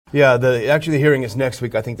Yeah, actually the hearing is next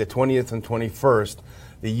week, I think the 20th and 21st.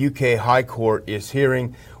 The UK High Court is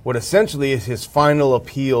hearing what essentially is his final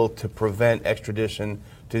appeal to prevent extradition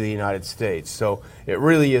to the United States. So it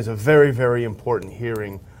really is a very, very important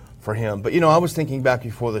hearing for him. But, I was thinking back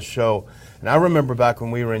before the show, and I remember back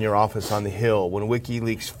when we were in your office on the Hill, when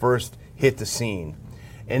WikiLeaks first hit the scene.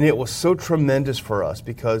 And it was so tremendous for us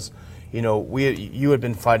because, you had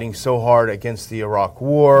been fighting so hard against the Iraq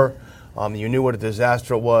War. You knew what a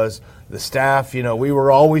disaster it was. The staff, we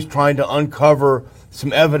were always trying to uncover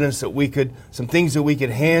some evidence some things that we could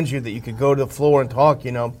hand you that you could go to the floor and talk,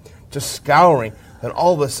 just scouring. Then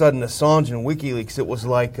all of a sudden, Assange and WikiLeaks, it was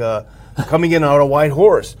like coming in on a white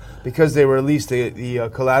horse because they released the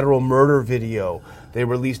collateral murder video. They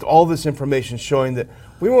released all this information showing that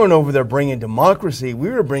we weren't over there bringing democracy. We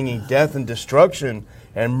were bringing death and destruction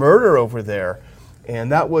and murder over there.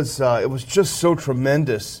 And that was, it was just so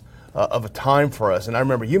tremendous of a time for us. And I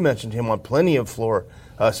remember you mentioned him on plenty of floor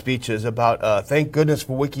speeches about thank goodness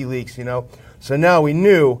for WikiLeaks, So now we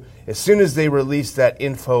knew as soon as they released that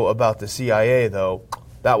info about the CIA, though,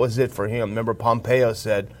 that was it for him. Remember Pompeo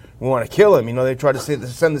said, we want to kill him. They tried to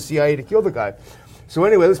send the CIA to kill the guy. So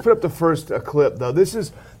anyway, let's put up the first clip, though. This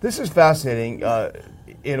is fascinating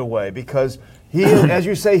in a way because he, as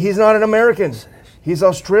you say, he's not an American. He's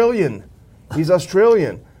Australian.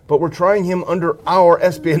 But we're trying him under our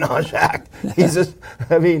Espionage Act.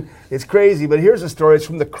 It's crazy. But here's a story. It's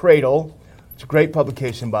from The Cradle. It's a great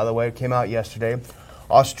publication, by the way. It came out yesterday.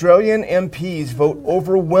 Australian MPs vote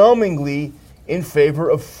overwhelmingly in favor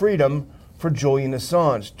of freedom for Julian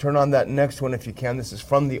Assange. Turn on that next one if you can. This is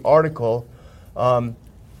from the article.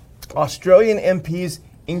 Australian MPs,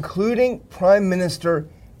 including Prime Minister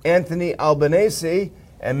Anthony Albanese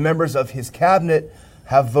and members of his cabinet,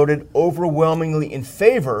 have voted overwhelmingly in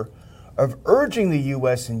favor of urging the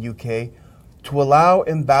US and UK to allow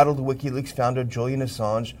embattled WikiLeaks founder Julian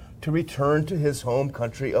Assange to return to his home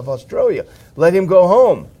country of Australia. Let him go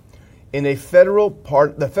home. In the federal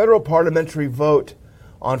parliamentary vote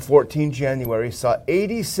on 14 January saw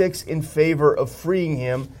 86 in favor of freeing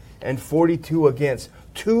him and 42 against.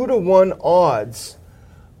 2-to-1 odds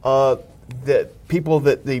that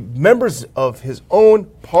the members of his own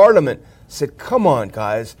parliament said, come on,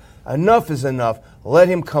 guys, enough is enough. Let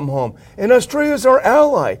him come home. And Australia's our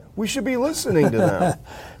ally. We should be listening to them.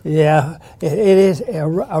 Yeah, it is a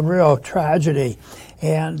real tragedy.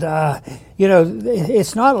 And,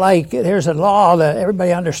 it's not like there's a law that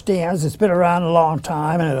everybody understands. It's been around a long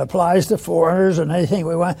time, and it applies to foreigners and anything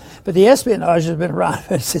we want. But the espionage has been around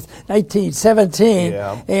since 1917,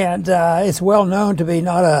 and it's well known to be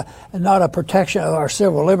not a protection of our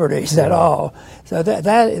civil liberties at all. So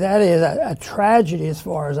that is a tragedy as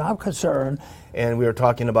far as I'm concerned. And we were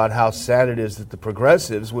talking about how sad it is that the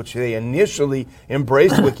progressives, which they initially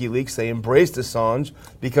embraced WikiLeaks, they embraced Assange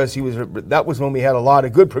because that was when we had a lot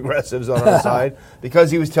of good progressives on our side because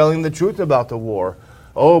he was telling the truth about the war.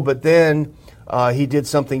 Oh, but then he did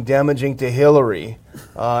something damaging to Hillary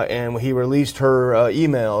and he released her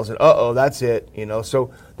emails and that's it.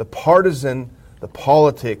 So the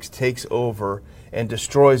politics takes over and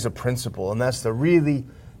destroys the principle, and that's the really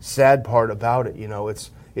sad part about it.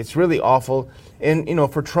 It's really awful. And,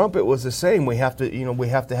 for Trump, it was the same. We have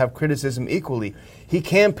to have criticism equally. He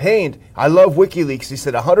campaigned, I love WikiLeaks, he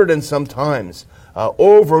said 100 and some times,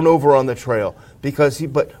 over and over on the trail.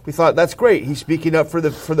 But we thought, that's great. He's speaking up for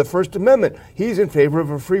the First Amendment. He's in favor of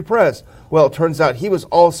a free press. Well, it turns out he was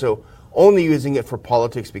also only using it for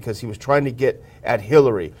politics because he was trying to get at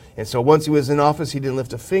Hillary. And so once he was in office, he didn't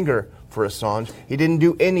lift a finger for Assange. He didn't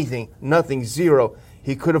do anything, nothing, zero.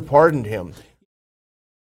 He could have pardoned him.